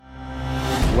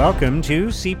Welcome to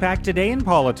CPAC Today in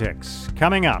Politics.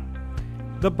 Coming up,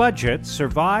 the budget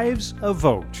survives a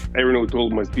vote. Erin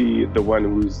O'Toole must be the one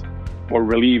who's more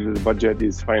relieved that the budget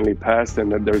is finally passed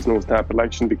and that there's no snap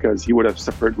election, because he would have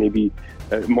suffered maybe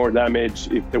more damage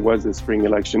if there was a spring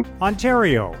election.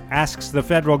 Ontario asks the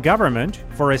federal government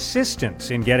for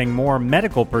assistance in getting more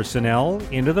medical personnel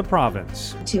into the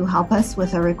province. To help us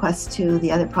with a request to the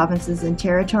other provinces and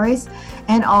territories,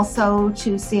 and also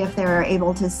to see if they're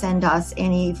able to send us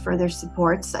any further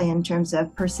supports in terms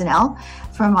of personnel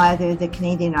from either the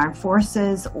Canadian Armed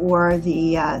Forces or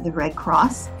the Red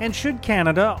Cross. And should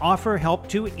Canada offer help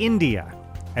to India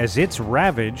as it's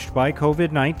ravaged by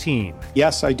COVID-19?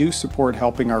 Yes, I do support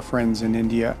helping our friends in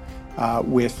India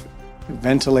with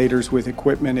ventilators, with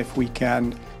equipment if we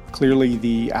can. Clearly,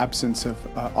 the absence of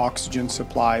oxygen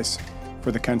supplies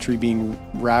for the country being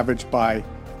ravaged by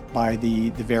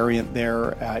the variant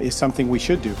there is something we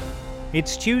should do.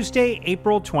 It's Tuesday,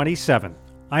 April 27th.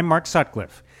 I'm Mark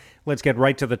Sutcliffe. Let's get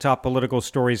right to the top political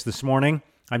stories this morning.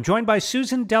 I'm joined by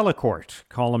Susan Delacourt,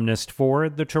 columnist for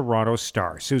the Toronto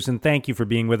Star. Susan, thank you for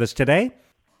being with us today.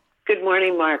 Good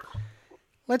morning, Mark.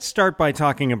 Let's start by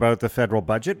talking about the federal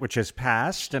budget, which has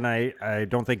passed, and I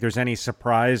don't think there's any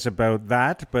surprise about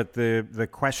that, but the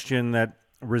question that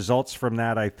results from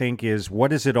that, I think, is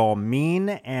what does it all mean,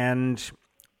 and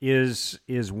is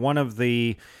one of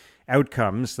the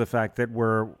outcomes the fact that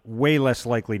we're way less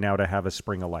likely now to have a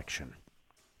spring election?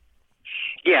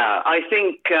 Yeah, I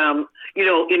think,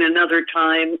 in another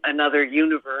time, another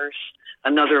universe,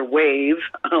 another wave,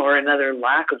 or another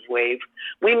lack of wave,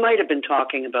 we might have been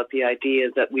talking about the idea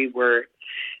that we were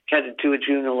headed to a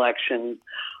June election,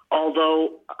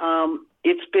 although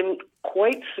it's been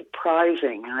quite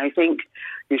surprising. And I think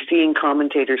you're seeing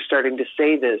commentators starting to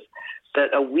say this, that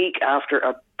a week after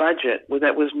a budget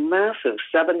that was massive,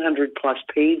 700 plus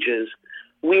pages,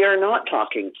 we are not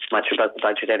talking much about the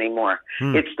budget anymore.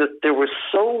 It's that there was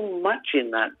so much in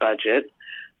that budget,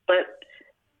 but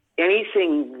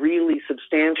anything really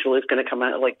substantial is going to come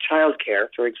out, like childcare,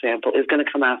 for example, is going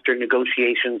to come after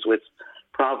negotiations with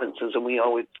provinces, and we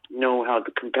always know how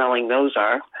compelling those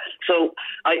are. So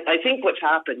I think what's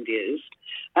happened is,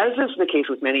 as is the case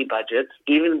with many budgets,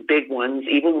 even big ones,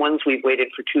 even ones we've waited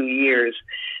for 2 years,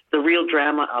 the real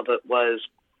drama of it was,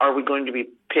 are we going to be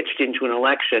pitched into an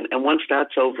election? And once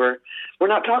that's over, we're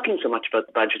not talking so much about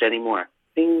the budget anymore.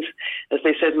 Things, as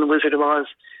they said in The Wizard of Oz,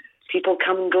 people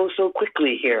come and go so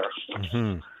quickly here.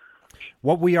 Mm-hmm.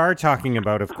 What we are talking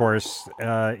about, of course,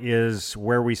 is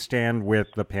where we stand with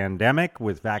the pandemic,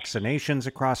 with vaccinations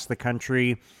across the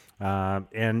country,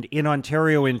 and in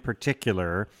Ontario in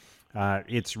particular.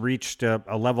 It's reached a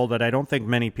level that I don't think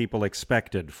many people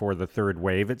expected for the third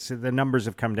wave. The numbers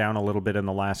have come down a little bit in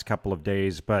the last couple of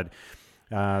days, but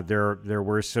there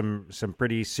were some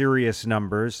pretty serious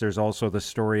numbers. There's also the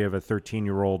story of a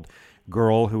 13-year-old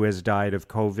girl who has died of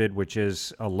COVID, which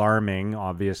is alarming,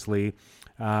 obviously.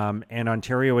 And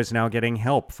Ontario is now getting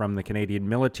help from the Canadian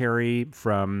military,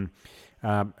 from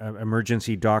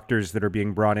emergency doctors that are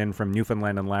being brought in from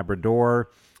Newfoundland and Labrador.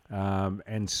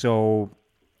 And so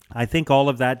I think all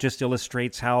of that just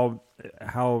illustrates how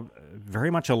very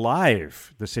much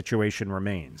alive the situation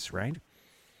remains, right?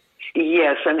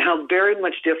 Yes, and how very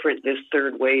much different this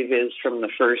third wave is from the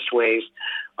first wave.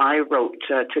 I wrote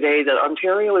today that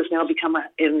Ontario has now become,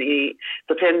 the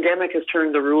pandemic has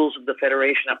turned the rules of the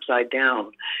Federation upside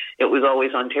down. It was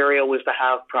always Ontario was the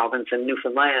have province and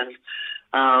Newfoundland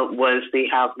was the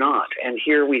have not. And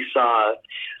here we saw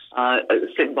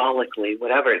symbolically,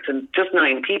 whatever. It's just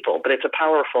 9 people, but it's a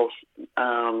powerful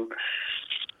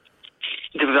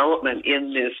development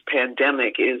in this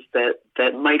pandemic is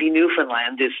that mighty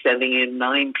Newfoundland is sending in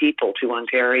 9 people to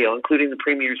Ontario, including the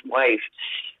Premier's wife,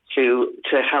 to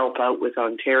help out with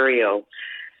Ontario.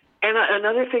 And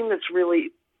another thing that's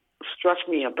really struck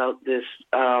me about this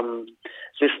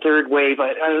third wave,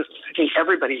 I think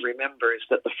everybody remembers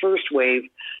that the first wave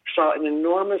saw an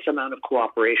enormous amount of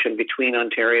cooperation between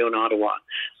Ontario and Ottawa.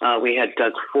 We had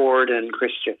Doug Ford and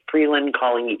Chrystia Freeland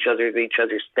calling each other's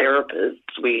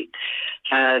therapists. We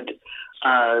had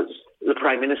the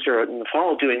Prime Minister out in the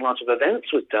fall doing lots of events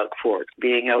with Doug Ford,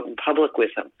 being out in public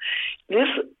with him.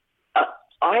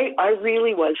 I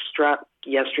really was struck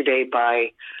yesterday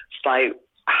by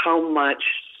how much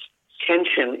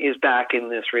tension is back in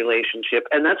this relationship,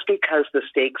 and that's because the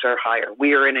stakes are higher.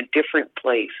 We are in a different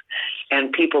place,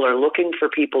 and people are looking for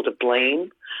people to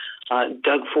blame.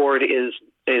 Doug Ford is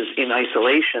in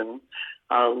isolation,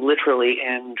 literally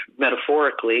and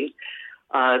metaphorically.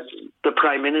 The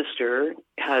Prime Minister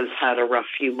has had a rough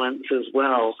few months as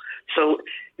well. So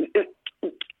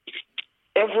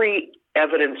every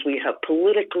evidence we have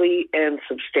politically and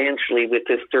substantially with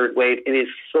this third wave, it is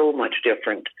so much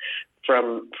different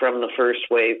from the first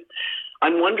wave.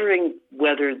 I'm wondering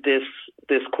whether this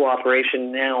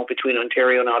cooperation now between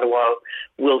Ontario and Ottawa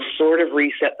will sort of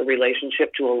reset the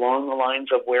relationship to along the lines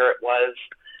of where it was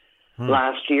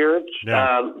last year.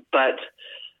 Yeah. But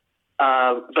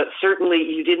certainly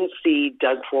you didn't see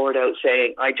Doug Ford out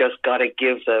saying, I just got to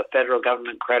give the federal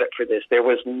government credit for this. There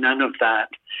was none of that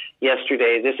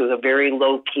yesterday. This is a very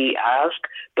low-key ask,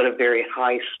 but a very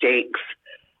high stakes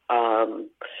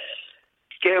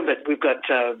gambit. We've got,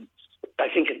 I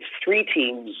think it's 3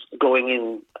 teams going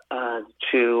in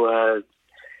to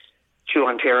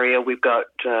Ontario. We've got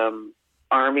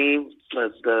Army,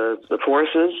 the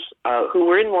forces, who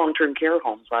were in long-term care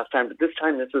homes last time, but this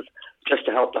time this is just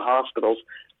to help the hospitals.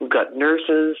 We've got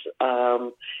nurses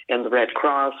and the Red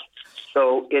Cross.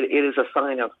 So it is a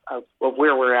sign of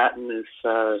where we're at in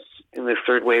this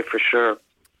third wave for sure.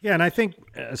 Yeah, and I think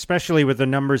especially with the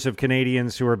numbers of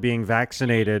Canadians who are being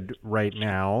vaccinated right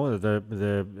now,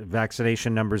 the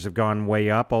vaccination numbers have gone way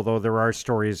up, although there are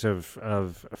stories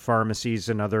of pharmacies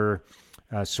and other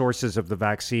sources of the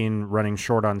vaccine running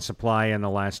short on supply in the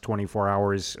last 24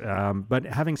 hours. But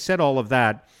having said all of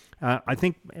that, I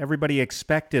think everybody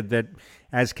expected that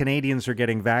as Canadians are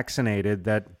getting vaccinated,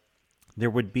 that there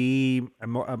would be a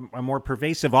more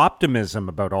pervasive optimism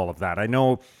about all of that. I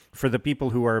know for the people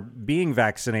who are being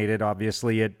vaccinated,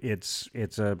 obviously it's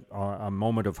a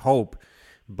moment of hope.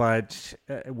 But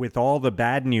with all the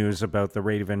bad news about the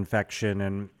rate of infection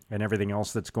and everything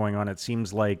else that's going on, it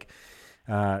seems like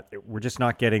we're just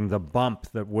not getting the bump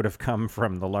that would have come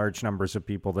from the large numbers of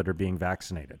people that are being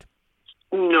vaccinated.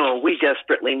 No, we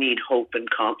desperately need hope and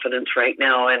confidence right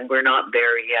now, and we're not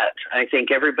there yet. I think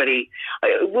everybody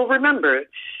will remember,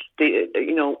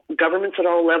 governments at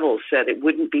all levels said it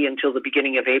wouldn't be until the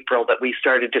beginning of April that we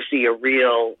started to see a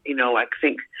real, I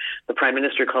think the Prime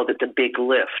Minister called it the big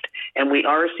lift, and we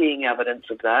are seeing evidence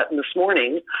of that. And this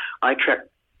morning, I checked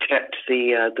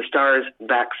the STARS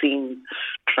vaccine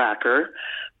tracker,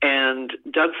 and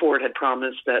Doug Ford had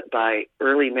promised that by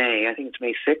early May, I think it's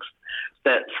May 6th,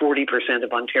 that 40%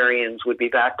 of Ontarians would be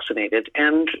vaccinated.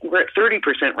 And we're at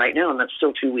 30% right now, and that's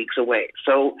still 2 weeks away.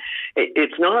 So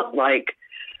it's not like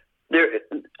there.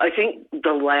 I think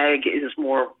the lag is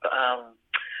more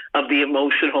of the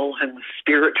emotional and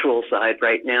spiritual side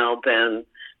right now than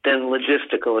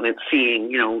logistical, and it's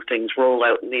seeing, things roll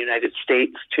out in the United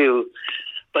States too.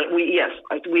 But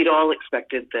we'd all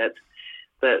expected that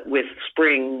with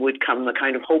spring would come the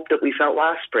kind of hope that we felt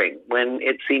last spring, when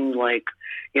it seemed like,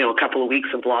 a couple of weeks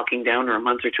of locking down or a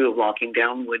month or 2 of locking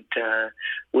down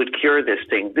would cure this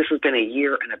thing. This has been a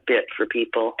year and a bit for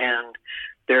people, and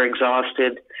they're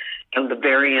exhausted, and the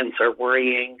variants are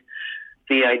worrying.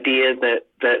 The idea that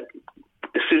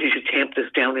as soon as you tamp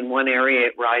this down in one area,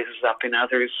 it rises up in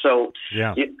others. So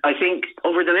yeah. I think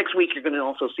over the next week, you're going to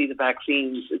also see the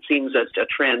vaccines. It seems a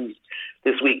trend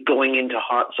this week going into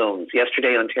hot zones.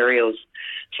 Yesterday, Ontario's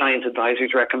science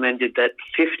advisors recommended that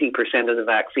 50% of the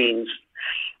vaccines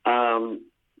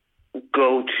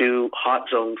go to hot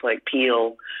zones like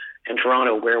Peel and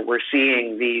Toronto, where we're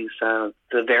seeing these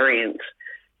the variants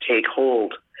take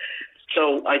hold.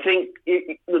 So I think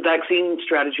the vaccine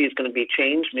strategy is going to be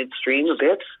changed midstream a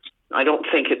bit. I don't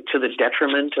think it to the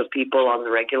detriment of people on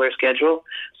the regular schedule,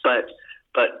 but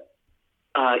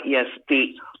yes,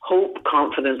 the hope,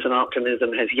 confidence, and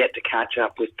optimism has yet to catch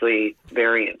up with the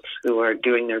variants, who are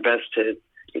doing their best to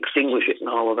extinguish it in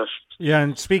all of us. Yeah,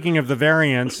 and speaking of the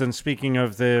variants, and speaking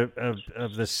of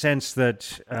the sense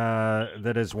that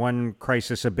that as one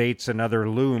crisis abates, another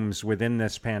looms within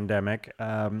this pandemic,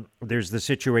 there's the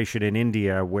situation in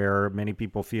India where many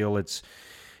people feel it's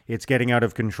getting out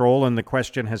of control, and the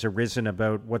question has arisen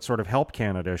about what sort of help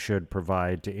Canada should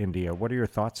provide to India. What are your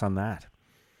thoughts on that?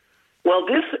 Well,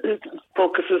 this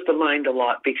focuses the mind a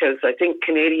lot, because I think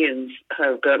Canadians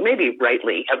have, maybe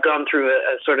rightly, have gone through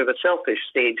a sort of a selfish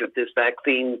stage of this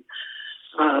vaccine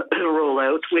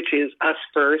rollout, which is us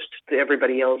first,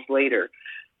 everybody else later.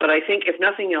 But I think, if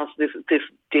nothing else, this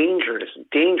dangerous,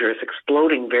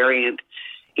 exploding variant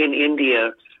in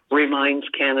India reminds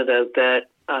Canada that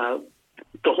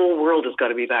the whole world has got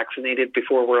to be vaccinated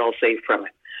before we're all safe from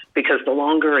it. Because the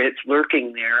longer it's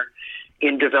lurking there,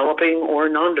 in developing or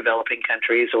non-developing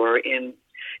countries, or in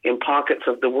pockets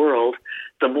of the world,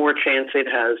 the more chance it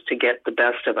has to get the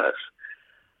best of us.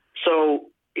 So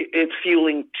it's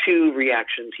fueling 2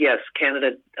 reactions. Yes,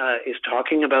 Canada is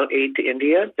talking about aid to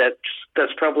India.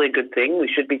 That's probably a good thing. We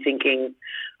should be thinking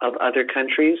of other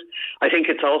countries. I think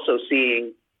it's also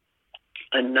seeing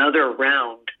another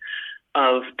round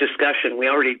of discussion. We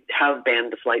already have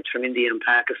banned the flights from India and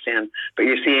Pakistan, but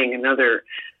you're seeing another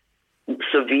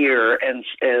severe and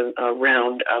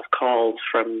round of calls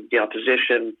from the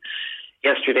opposition.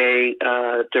 Yesterday,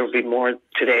 there will be more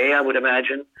today, I would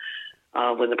imagine,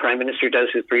 when the Prime Minister does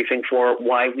his briefing for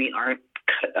why we aren't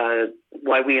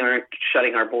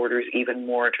shutting our borders even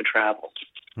more to travel.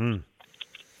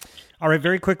 All right,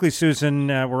 very quickly, Susan,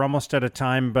 we're almost out of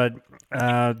time, but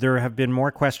there have been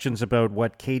more questions about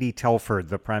what Katie Telford,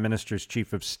 the Prime Minister's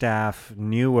Chief of Staff,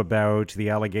 knew about the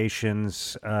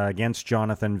allegations against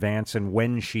Jonathan Vance and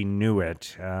when she knew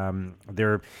it.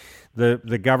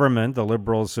 The government, the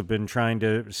Liberals, have been trying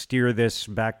to steer this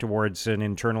back towards an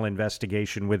internal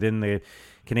investigation within the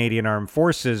Canadian Armed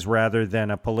Forces rather than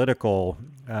a political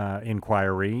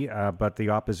inquiry, but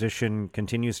the opposition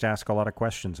continues to ask a lot of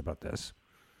questions about this.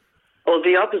 Well,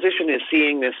 the opposition is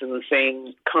seeing this in the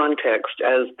same context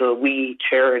as the We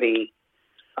Charity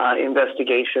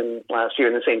investigation last year,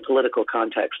 in the same political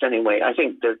context anyway. I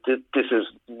think that this is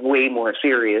way more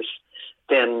serious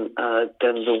than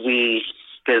the We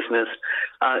business.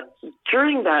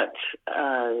 During that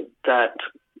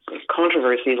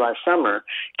controversy last summer,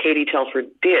 Katie Telford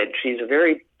did. She's a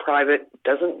very private,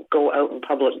 doesn't go out in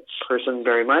public person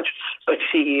very much, but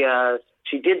she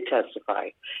did testify.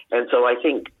 And so I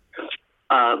think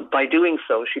by doing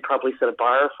so, she probably set a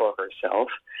bar for herself.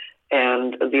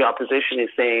 And the opposition is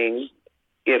saying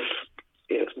if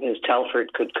Ms.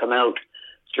 Telford could come out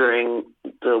during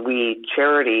the We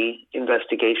Charity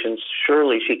investigations,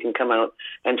 surely she can come out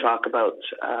and talk about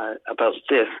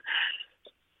this.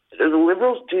 The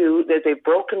Liberals they've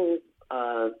broken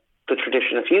the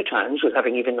tradition a few times with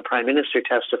having even the Prime Minister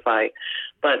testify.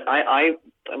 But I've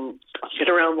been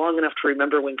around long enough to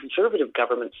remember when Conservative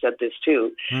governments said this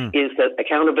too, is that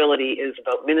accountability is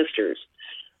about ministers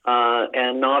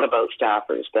and not about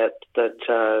staffers. That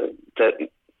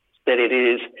it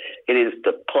is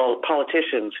the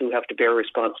politicians who have to bear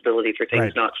responsibility for things,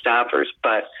 right, not staffers.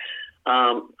 But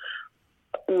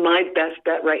my best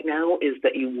bet right now is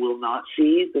that you will not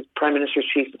see the Prime Minister's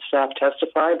Chief of Staff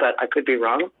testify, but I could be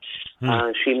wrong.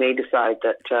 She may decide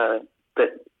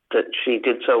that she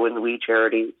did so in the We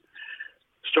Charity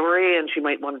story, and she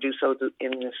might want to do so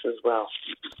in this as well.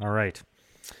 All right.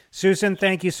 Susan,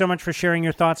 thank you so much for sharing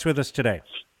your thoughts with us today.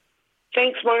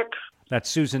 Thanks, Mark. That's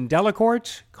Susan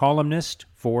Delacourt, columnist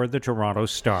for the Toronto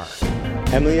Star.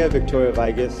 Emilia Victoria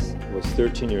Vigas was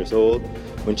 13 years old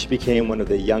when she became one of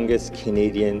the youngest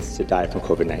Canadians to die from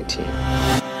COVID-19.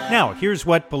 Now, here's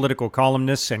what political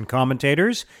columnists and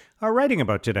commentators are writing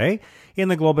about today. In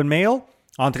the Globe and Mail,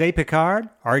 André Picard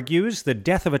argues the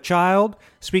death of a child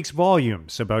speaks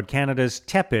volumes about Canada's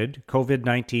tepid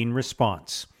COVID-19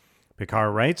 response.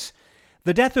 Picard writes,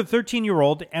 "The death of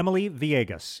 13-year-old Emily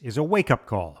Viegas is a wake-up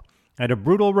call and a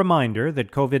brutal reminder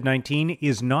that COVID-19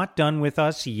 is not done with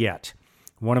us yet.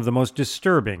 One of the most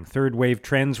disturbing third-wave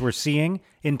trends we're seeing,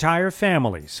 entire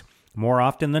families, more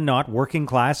often than not working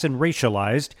class and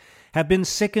racialized, have been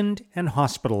sickened and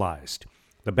hospitalized.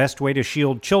 The best way to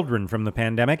shield children from the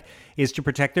pandemic is to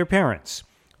protect their parents,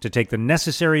 to take the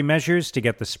necessary measures to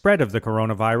get the spread of the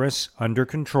coronavirus under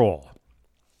control."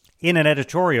 In an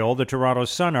editorial, the Toronto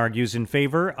Sun argues in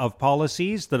favor of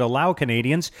policies that allow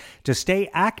Canadians to stay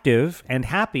active and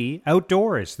happy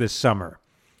outdoors this summer.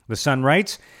 The Sun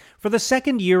writes, "For the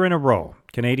second year in a row,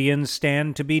 Canadians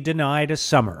stand to be denied a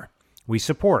summer. We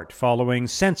support following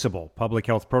sensible public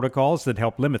health protocols that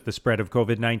help limit the spread of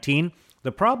COVID-19.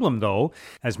 The problem, though,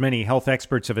 as many health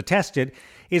experts have attested,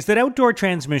 is that outdoor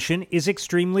transmission is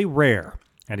extremely rare,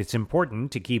 and it's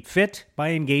important to keep fit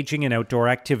by engaging in outdoor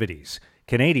activities.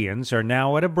 Canadians are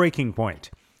now at a breaking point.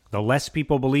 The less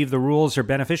people believe the rules are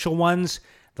beneficial ones,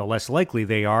 the less likely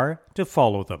they are to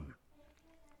follow them."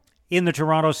 In the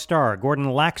Toronto Star, Gordon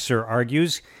Laxer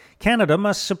argues Canada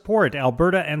must support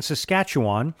Alberta and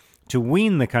Saskatchewan to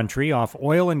wean the country off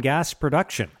oil and gas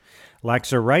production.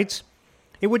 Laxer writes,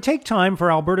 "It would take time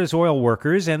for Alberta's oil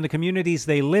workers and the communities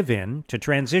they live in to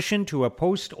transition to a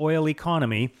post-oil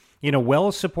economy in a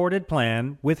well-supported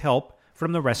plan with help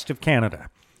from the rest of Canada.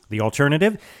 The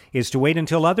alternative is to wait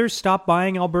until others stop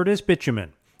buying Alberta's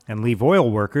bitumen and leave oil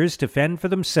workers to fend for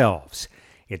themselves.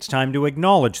 It's time to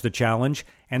acknowledge the challenge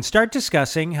and start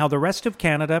discussing how the rest of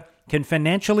Canada can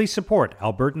financially support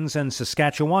Albertans and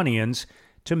Saskatchewanians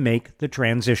to make the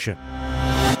transition."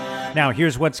 Now,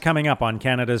 here's what's coming up on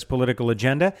Canada's political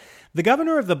agenda. The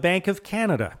Governor of the Bank of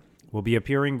Canada will be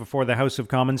appearing before the House of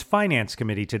Commons Finance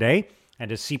Committee today,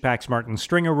 and as CPAC's Martin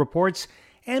Stringer reports,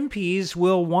 MPs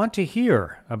will want to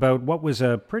hear about what was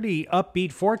a pretty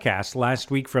upbeat forecast last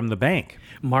week from the bank.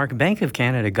 Mark, Bank of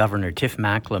Canada Governor Tiff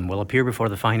Macklem will appear before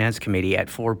the Finance Committee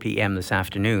at 4 p.m. this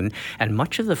afternoon, and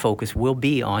much of the focus will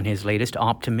be on his latest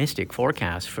optimistic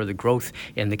forecast for the growth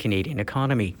in the Canadian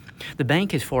economy. The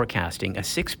bank is forecasting a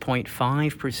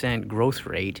 6.5% growth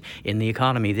rate in the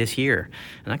economy this year,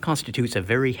 and that constitutes a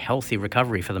very healthy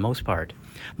recovery for the most part.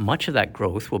 Much of that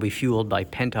growth will be fueled by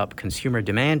pent-up consumer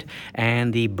demand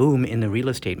and the boom in the real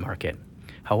estate market.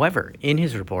 However, in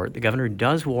his report, the governor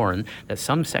does warn that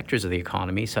some sectors of the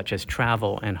economy, such as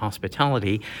travel and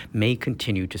hospitality, may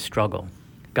continue to struggle.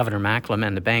 Governor Macklem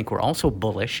and the bank were also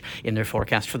bullish in their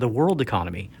forecast for the world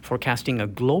economy, forecasting a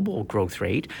global growth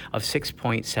rate of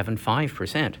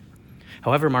 6.75%.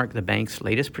 However, Mark, the bank's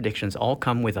latest predictions all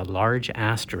come with a large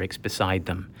asterisk beside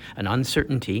them, an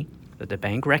uncertainty that the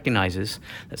bank recognizes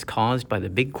that's caused by the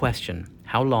big question: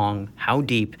 how long, how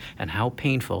deep, and how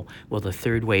painful will the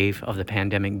third wave of the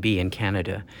pandemic be in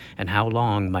Canada? And how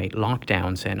long might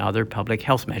lockdowns and other public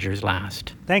health measures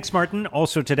last? Thanks, Martin.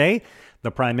 Also today,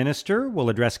 the Prime Minister will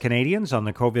address Canadians on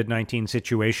the COVID-19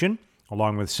 situation,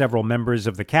 along with several members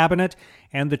of the Cabinet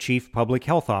and the Chief Public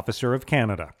Health Officer of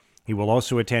Canada. He will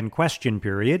also attend question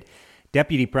period.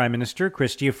 Deputy Prime Minister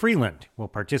Chrystia Freeland will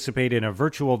participate in a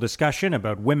virtual discussion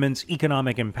about women's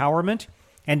economic empowerment.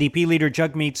 NDP leader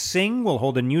Jagmeet Singh will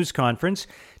hold a news conference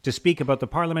to speak about the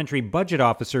Parliamentary Budget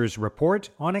Officer's report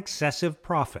on excessive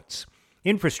profits.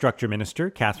 Infrastructure Minister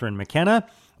Catherine McKenna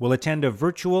will attend a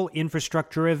virtual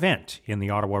infrastructure event in the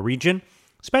Ottawa region.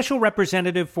 Special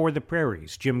Representative for the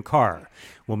Prairies, Jim Carr,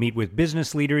 will meet with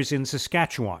business leaders in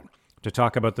Saskatchewan to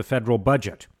talk about the federal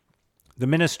budget. The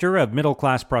Minister of Middle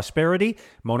Class Prosperity,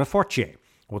 Mona Fortier,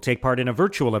 will take part in a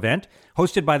virtual event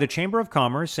hosted by the Chamber of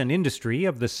Commerce and Industry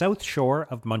of the South Shore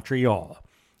of Montreal.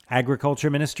 Agriculture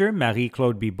Minister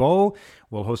Marie-Claude Bibeau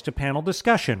will host a panel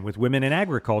discussion with women in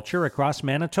agriculture across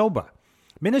Manitoba.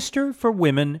 Minister for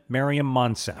Women Mariam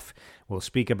Monsef will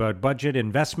speak about budget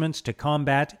investments to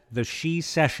combat the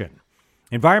she-cession.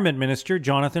 Environment Minister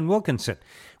Jonathan Wilkinson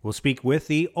will speak with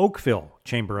the Oakville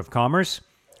Chamber of Commerce.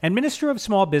 And Minister of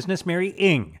Small Business Mary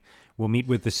Ng will meet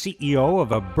with the CEO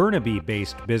of a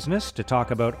Burnaby-based business to talk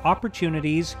about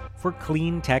opportunities for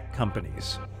clean tech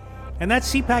companies. And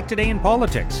that's CPAC Today in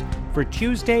Politics for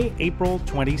Tuesday, April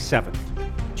 27th.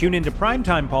 Tune into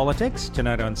Primetime Politics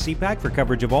tonight on CPAC for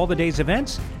coverage of all the day's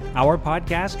events. Our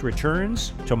podcast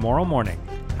returns tomorrow morning.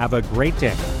 Have a great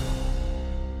day.